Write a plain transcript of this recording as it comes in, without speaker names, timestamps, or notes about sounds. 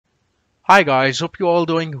Hi guys, hope you all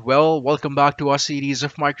doing well. Welcome back to our series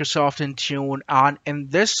of Microsoft Intune, and in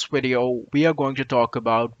this video we are going to talk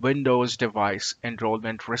about Windows device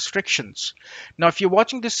enrollment restrictions. Now if you're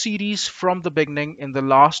watching this series from the beginning, in the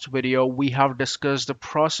last video we have discussed the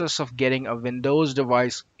process of getting a Windows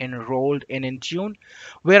device enrolled in Intune,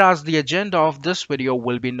 whereas the agenda of this video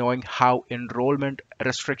will be knowing how enrollment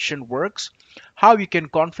restriction works, how you can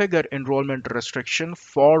configure enrollment restriction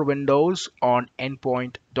for Windows on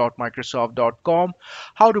endpoint.microsoft.com,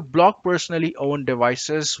 how to block personally owned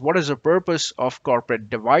devices, what is the purpose of corporate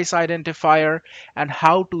device identifier, and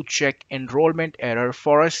how to check enrollment error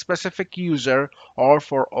for a specific user or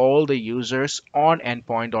for all the users on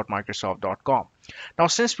endpoint.microsoft.com. Now,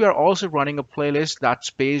 since we are also running a playlist that's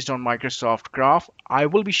based on Microsoft Graph, I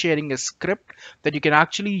will be sharing a script that you can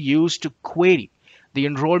actually use to query the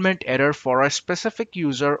enrollment error for a specific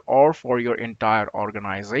user or for your entire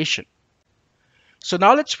organization. So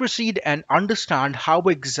now let's proceed and understand how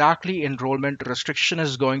exactly enrollment restriction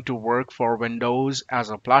is going to work for Windows as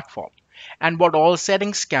a platform and what all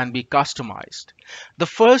settings can be customized. The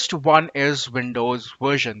first one is Windows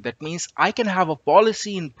version. That means I can have a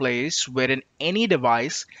policy in place wherein any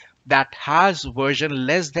device that has version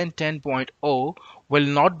less than 10.0 will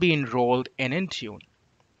not be enrolled in Intune.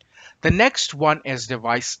 The next one is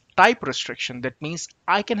device type restriction. That means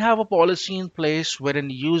I can have a policy in place wherein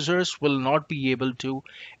users will not be able to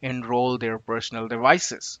enroll their personal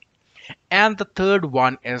devices. And the third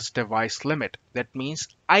one is device limit. That means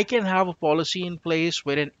I can have a policy in place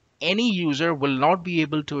wherein any user will not be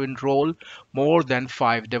able to enroll more than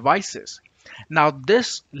 5 devices. Now,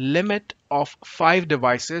 this limit of 5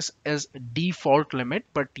 devices is default limit,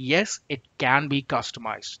 but yes, it can be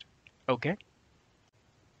customized. Okay.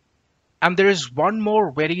 And there is one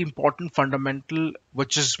more very important fundamental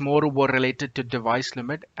which is moreover related to device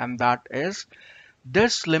limit, and that is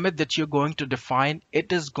this limit that you're going to define,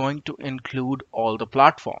 it is going to include all the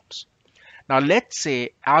platforms. Now let's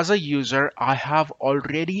say as a user I have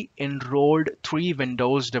already enrolled 3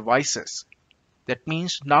 Windows devices. That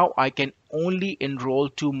means now I can only enroll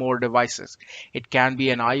 2 more devices. It can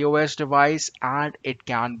be an iOS device and it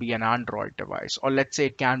can be an Android device, or let's say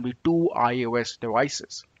it can be 2 iOS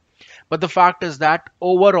devices. But the fact is that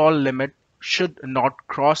overall limit should not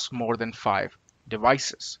cross more than 5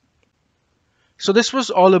 devices. So this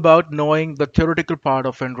was all about knowing the theoretical part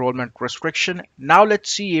of enrollment restriction. Now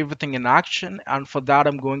let's see everything in action. And for that,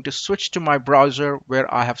 I'm going to switch to my browser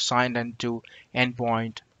where I have signed into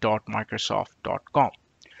endpoint.microsoft.com.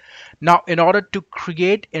 Now, in order to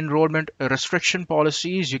create enrollment restriction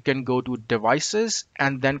policies, you can go to devices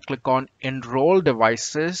and then click on enroll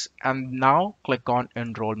devices and now click on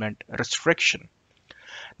enrollment restriction.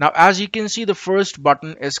 Now, as you can see, the first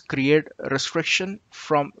button is create restriction.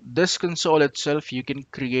 From this console itself, you can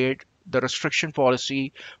create the restriction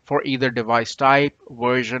policy for either device type,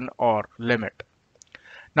 version, or limit.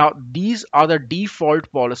 Now, these are the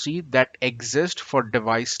default policy that exist for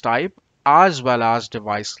device type as well as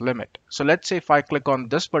device limit. So let's say if I click on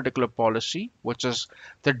this particular policy, which is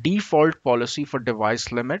the default policy for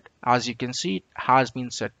device limit, as you can see, it has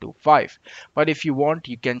been set to 5. But if you want,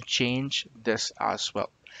 you can change this as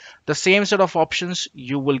well. The same set of options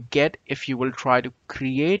you will get if you will try to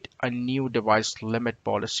create a new device limit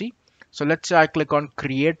policy. So let's say I click on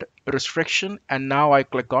create restriction and now I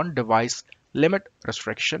click on device limit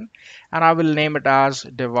restriction and I will name it as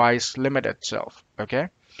device limit itself. Okay.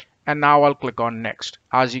 And now I'll click on next.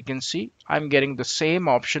 As you can see, I'm getting the same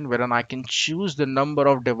option wherein I can choose the number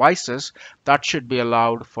of devices that should be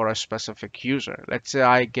allowed for a specific user. Let's say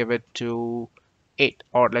I give it to 8,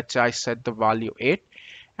 or let's say I set the value 8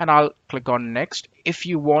 and I'll click on next. If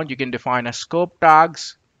you want, you can define a scope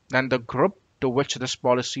tags, then the group to which this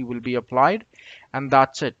policy will be applied, and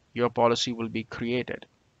that's it. Your policy will be created.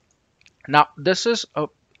 Now, this is a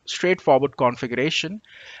straightforward configuration,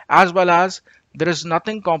 as well as there is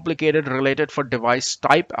nothing complicated related for device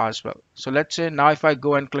type as well. So let's say now if I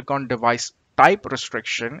go and click on device type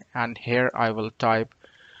restriction, and here I will type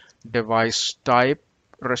device type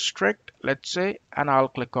restrict, let's say, and I'll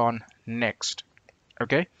click on next.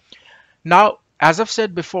 Okay. Now, as I've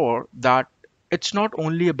said before, that it's not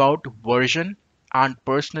only about version and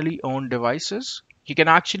personally owned devices. You can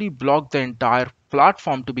actually block the entire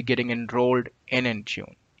platform to be getting enrolled in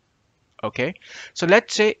Intune. Okay, so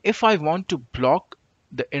let's say if I want to block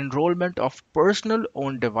the enrollment of personal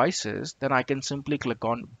owned devices, then I can simply click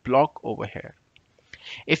on block over here.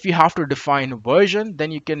 If you have to define version,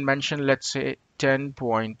 then you can mention, let's say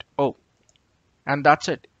 10.0, and that's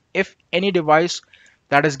it. If any device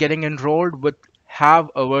that is getting enrolled would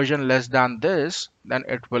have a version less than this, then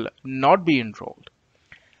it will not be enrolled.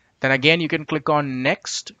 Then again, you can click on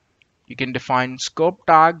next. You can define scope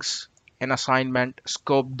tags in assignment,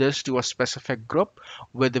 scope this to a specific group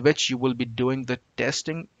with which you will be doing the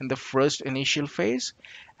testing in the first initial phase.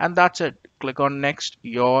 And that's it. Click on next.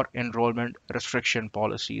 Your enrollment restriction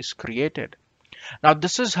policy is created. Now,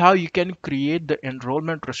 this is how you can create the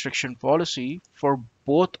enrollment restriction policy for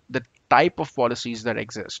both the type of policies that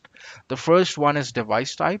exist. The first one is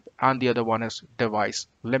device type and the other one is device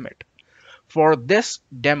limit. For this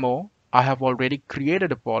demo, I have already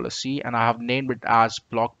created a policy and I have named it as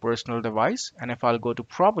block personal device. And if I'll go to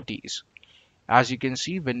properties, as you can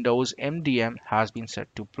see, Windows MDM has been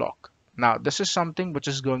set to block. Now, this is something which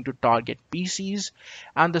is going to target PCs,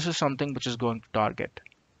 and this is something which is going to target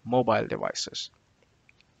mobile devices.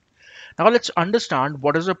 Now let's understand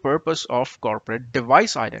what is the purpose of corporate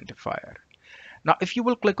device identifier. Now, if you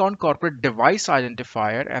will click on corporate device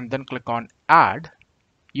identifier and then click on add,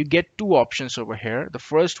 you get two options over here. The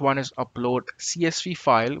first one is upload CSV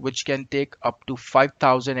file, which can take up to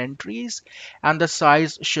 5,000 entries, and the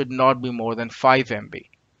size should not be more than 5 MB.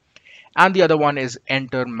 And the other one is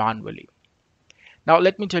enter manually. Now,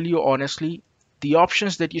 let me tell you honestly, the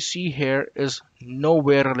options that you see here is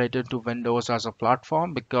nowhere related to Windows as a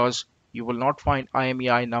platform, because you will not find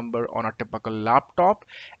IMEI number on a typical laptop,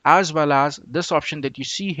 as well as this option that you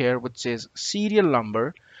see here, which says serial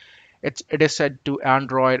number. It is set to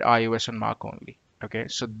Android, iOS, and Mac only. Okay,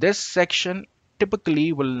 so this section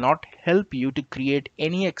typically will not help you to create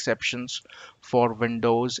any exceptions for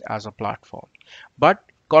Windows as a platform. But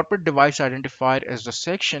corporate device identifier is the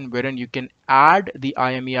section wherein you can add the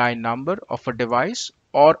IMEI number of a device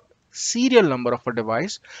or serial number of a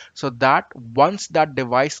device, so that once that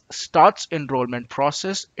device starts enrollment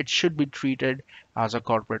process, it should be treated as a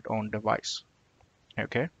corporate owned device.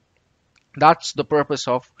 Okay. That's the purpose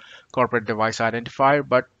of corporate device identifier,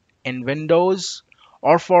 but in Windows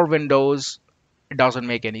or for Windows, it doesn't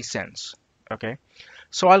make any sense. Okay,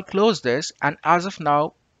 so I'll close this, and as of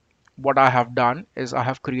now, what I have done is I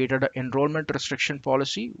have created an enrollment restriction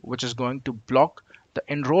policy, which is going to block the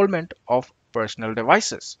enrollment of personal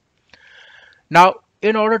devices. Now,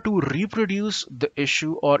 in order to reproduce the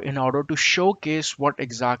issue, or in order to showcase what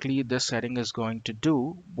exactly this setting is going to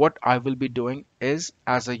do, what I will be doing is,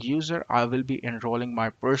 as a user, I will be enrolling my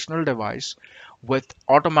personal device with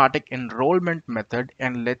automatic enrollment method,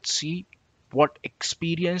 and let's see what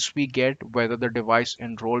experience we get, whether the device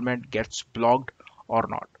enrollment gets blocked or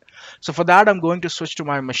not. So for that, I'm going to switch to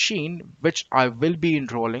my machine, which I will be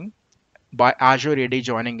enrolling by Azure AD,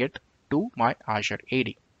 joining it to my Azure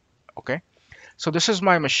AD. Okay. So this is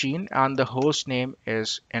my machine and the host name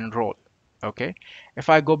is enroll. Okay. If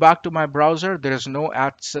I go back to my browser, there is no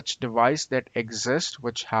such device that exists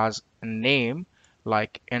which has a name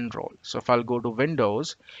like enroll. So if I'll go to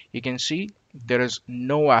Windows, you can see there is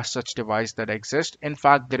no as such device that exists. In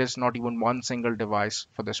fact, there is not even one single device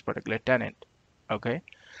for this particular tenant. Okay.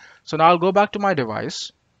 So now I'll go back to my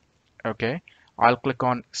device. Okay. I'll click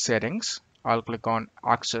on settings. I'll click on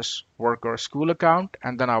access work or school account,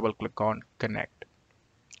 and then I will click on connect.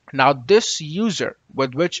 Now this user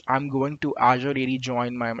with which I'm going to Azure AD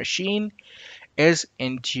join my machine is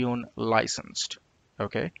Intune licensed.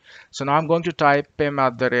 Okay, so now I'm going to type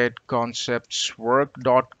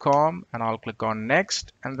pim@conceptswork.com and I'll click on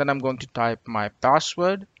next, and then I'm going to type my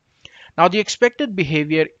password. Now the expected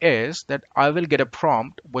behavior is that I will get a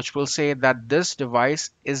prompt which will say that this device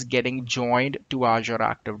is getting joined to Azure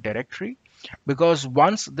Active Directory, because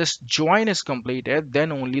once this join is completed,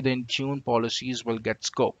 then only the Intune policies will get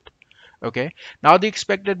scoped. Okay, now the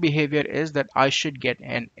expected behavior is that I should get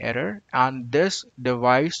an error and this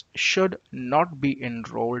device should not be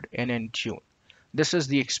enrolled in Intune. This is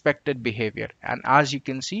the expected behavior, and as you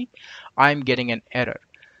can see, I'm getting an error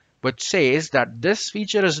which says that this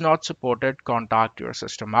feature is not supported, contact your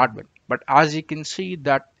system admin. But as you can see,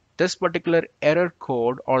 that this particular error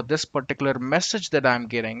code or this particular message that I'm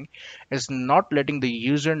getting is not letting the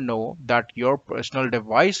user know that your personal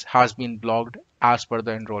device has been blocked as per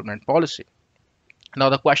the enrollment policy. Now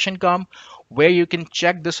the question comes where you can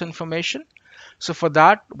check this information. So for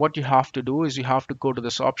that, what you have to do is you have to go to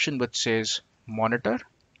this option which says monitor,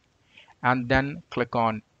 and then click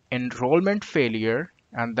on enrollment failure,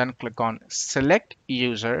 and then click on select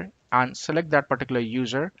user and select that particular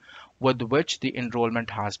user with which the enrollment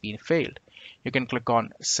has been failed. You can click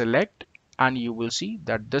on select and you will see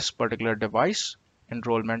that this particular device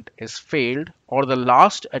enrollment is failed, or the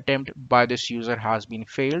last attempt by this user has been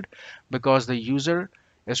failed, because the user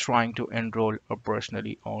is trying to enroll a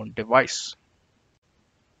personally owned device.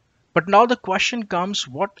 But now the question comes,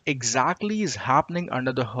 what exactly is happening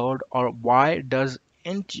under the hood, or why does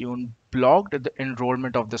Intune blocked the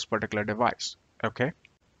enrollment of this particular device. Okay.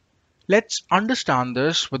 Let's understand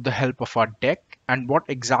this with the help of our deck and what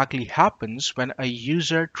exactly happens when a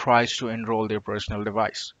user tries to enroll their personal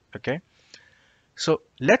device. Okay. So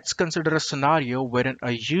let's consider a scenario wherein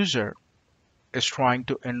a user is trying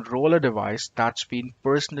to enroll a device that's been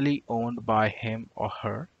personally owned by him or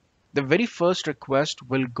her. The very first request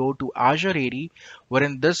will go to Azure AD,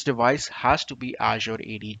 wherein this device has to be Azure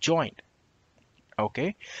AD joined.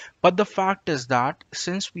 Okay, but the fact is that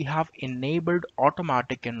since we have enabled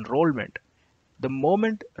automatic enrollment, the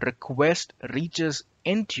moment request reaches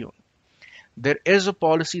Intune, there is a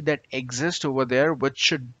policy that exists over there which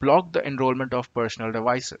should block the enrollment of personal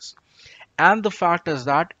devices. And the fact is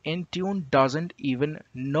that Intune doesn't even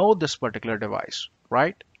know this particular device,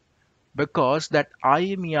 right? Because that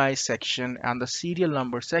IMEI section and the serial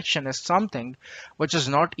number section is something which is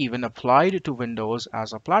not even applied to Windows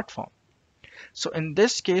as a platform. So in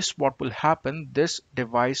this case, what will happen? This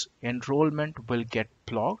device enrollment will get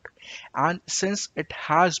blocked. And since it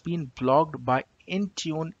has been blocked by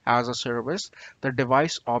Intune as a service, the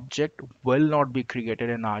device object will not be created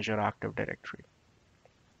in Azure Active Directory.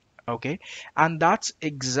 Okay, and that's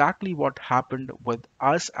exactly what happened with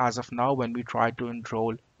us as of now when we try to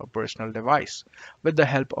enroll a personal device with the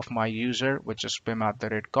help of my user, which is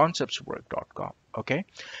pim@conceptswork.com. Okay,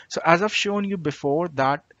 so as I've shown you before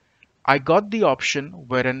that I got the option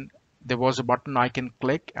wherein there was a button I can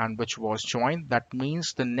click and which was joined. That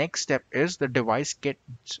means the next step is the device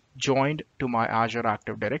gets joined to my Azure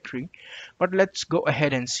Active Directory. But let's go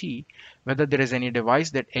ahead and see whether there is any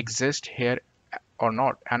device that exists here or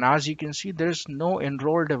not. And as you can see, there's no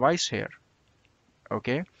enrolled device here.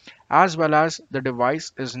 Okay, as well as the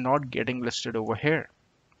device is not getting listed over here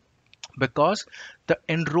because the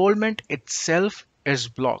enrollment itself is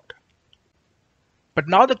blocked. But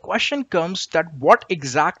now the question comes that what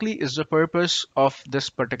exactly is the purpose of this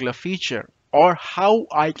particular feature, or how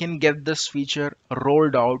I can get this feature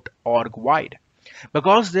rolled out org-wide,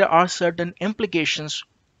 because there are certain implications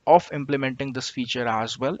of implementing this feature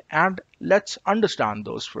as well, and let's understand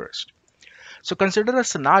those first. So consider a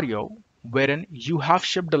scenario wherein you have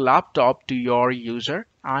shipped a laptop to your user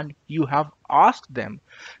and you have asked them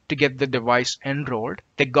to get the device enrolled.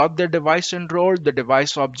 They got their device enrolled. The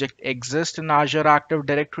device object exists in Azure Active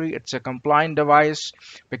Directory. It's a compliant device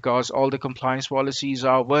because all the compliance policies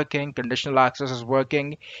are working, conditional access is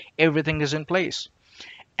working, everything is in place.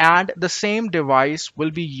 And the same device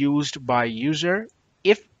will be used by user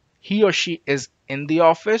if he or she is in the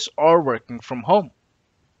office or working from home.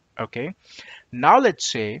 Okay. Now let's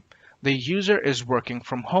say the user is working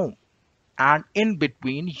from home and in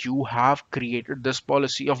between you have created this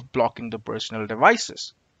policy of blocking the personal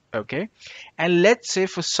devices. Okay. And let's say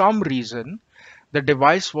for some reason the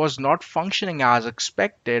device was not functioning as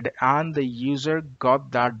expected and the user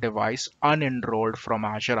got that device unenrolled from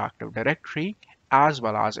Azure Active Directory as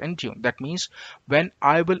well as Intune. That means when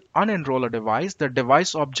I will unenroll a device, the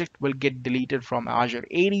device object will get deleted from Azure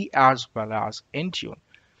AD as well as Intune.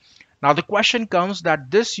 Now the question comes that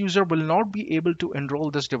this user will not be able to enroll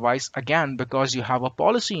this device again because you have a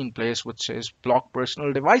policy in place which says block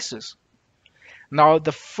personal devices. Now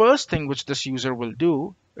the first thing which this user will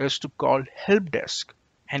do is to call help desk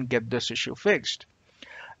and get this issue fixed.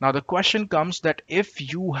 Now the question comes that if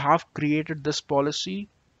you have created this policy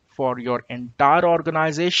for your entire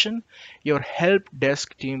organization, your help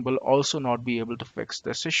desk team will also not be able to fix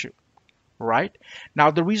this issue. Right? Now,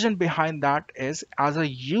 the reason behind that is as a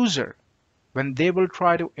user, when they will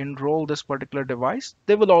try to enroll this particular device,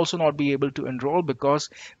 they will also not be able to enroll because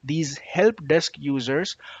these help desk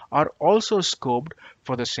users are also scoped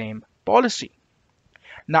for the same policy.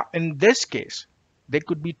 Now, in this case, there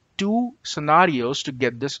could be two scenarios to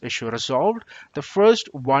get this issue resolved. The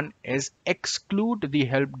first one is exclude the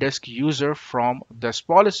help desk user from this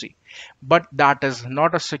policy, but that is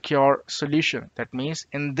not a secure solution. That means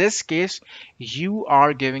in this case, you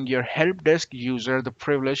are giving your help desk user the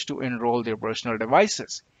privilege to enroll their personal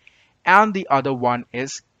devices. And the other one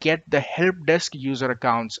is get the help desk user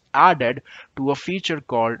accounts added to a feature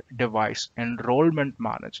called Device Enrollment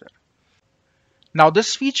Manager. Now,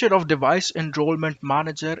 this feature of Device Enrollment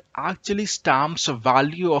Manager actually stamps a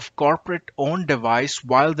value of corporate owned device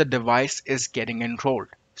while the device is getting enrolled.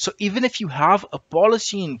 So even if you have a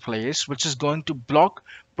policy in place which is going to block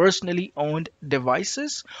personally owned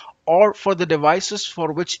devices or for the devices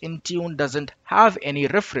for which Intune doesn't have any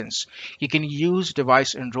reference, you can use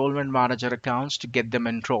Device Enrollment Manager accounts to get them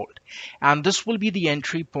enrolled. And this will be the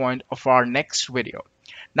entry point of our next video.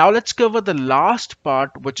 Now let's cover the last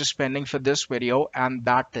part which is pending for this video, and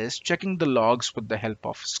that is checking the logs with the help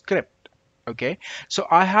of script. Okay, so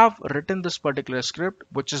I have written this particular script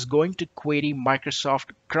which is going to query Microsoft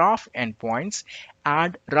Graph endpoints,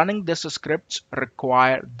 and running this scripts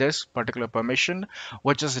require this particular permission,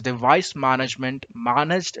 which is device management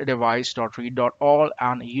managed device.read.all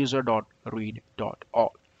and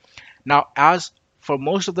user.read.all. Now, as for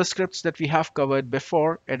most of the scripts that we have covered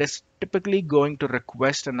before, it is typically going to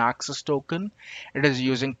request an access token. It is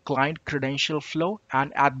using client credential flow,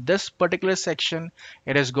 and at this particular section,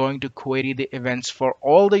 it is going to query the events for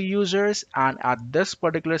all the users, and at this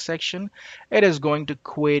particular section, it is going to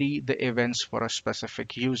query the events for a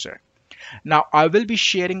specific user. Now, I will be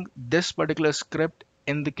sharing this particular script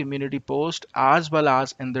in the community post as well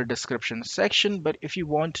as in the description section. But if you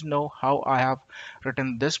want to know how I have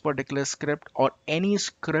written this particular script or any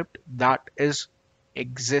script that is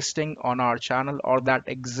existing on our channel or that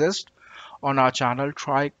exists on our channel,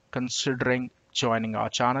 try considering joining our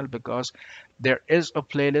channel, because there is a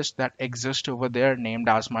playlist that exists over there named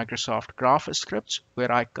as Microsoft Graph Scripts,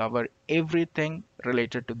 where I cover everything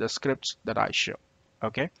related to the scripts that I show.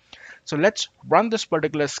 Okay. So let's run this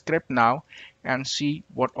particular script now and see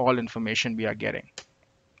what all information we are getting.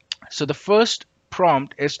 So the first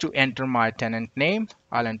prompt is to enter my tenant name.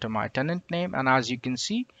 I'll enter my tenant name, and as you can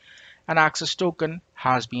see, an access token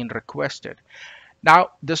has been requested.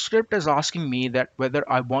 Now the script is asking me that whether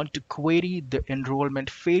I want to query the enrollment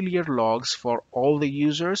failure logs for all the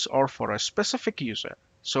users or for a specific user.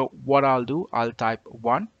 So what I'll do, I'll type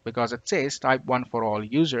 1 because it says type 1 for all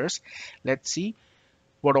users. Let's see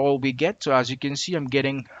what all we get. So as you can see, I'm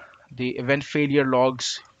getting the event failure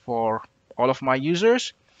logs for all of my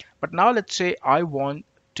users. But now let's say I want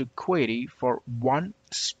to query for one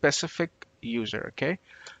specific user. Okay,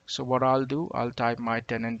 so what I'll do, I'll type my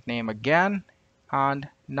tenant name again, and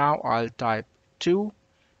now I'll type 2,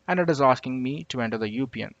 and it is asking me to enter the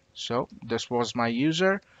UPN. So this was my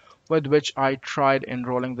user with which I tried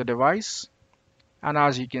enrolling the device, and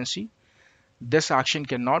as you can see, this action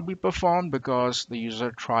cannot be performed because the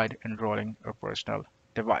user tried enrolling a personal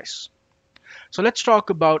device. So let's talk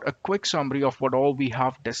about a quick summary of what all we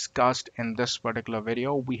have discussed in this particular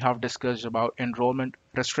video. We have discussed about enrollment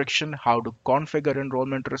restriction, how to configure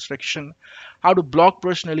enrollment restriction, how to block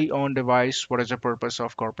personally owned device, what is the purpose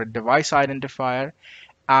of corporate device identifier,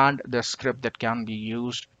 and the script that can be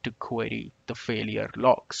used to query the failure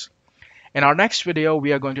logs. In our next video,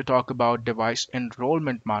 we are going to talk about device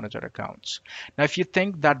enrollment manager accounts. Now, if you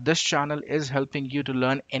think that this channel is helping you to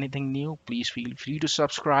learn anything new, please feel free to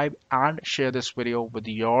subscribe and share this video with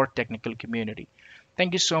your technical community.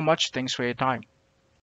 Thank you so much. Thanks for your time.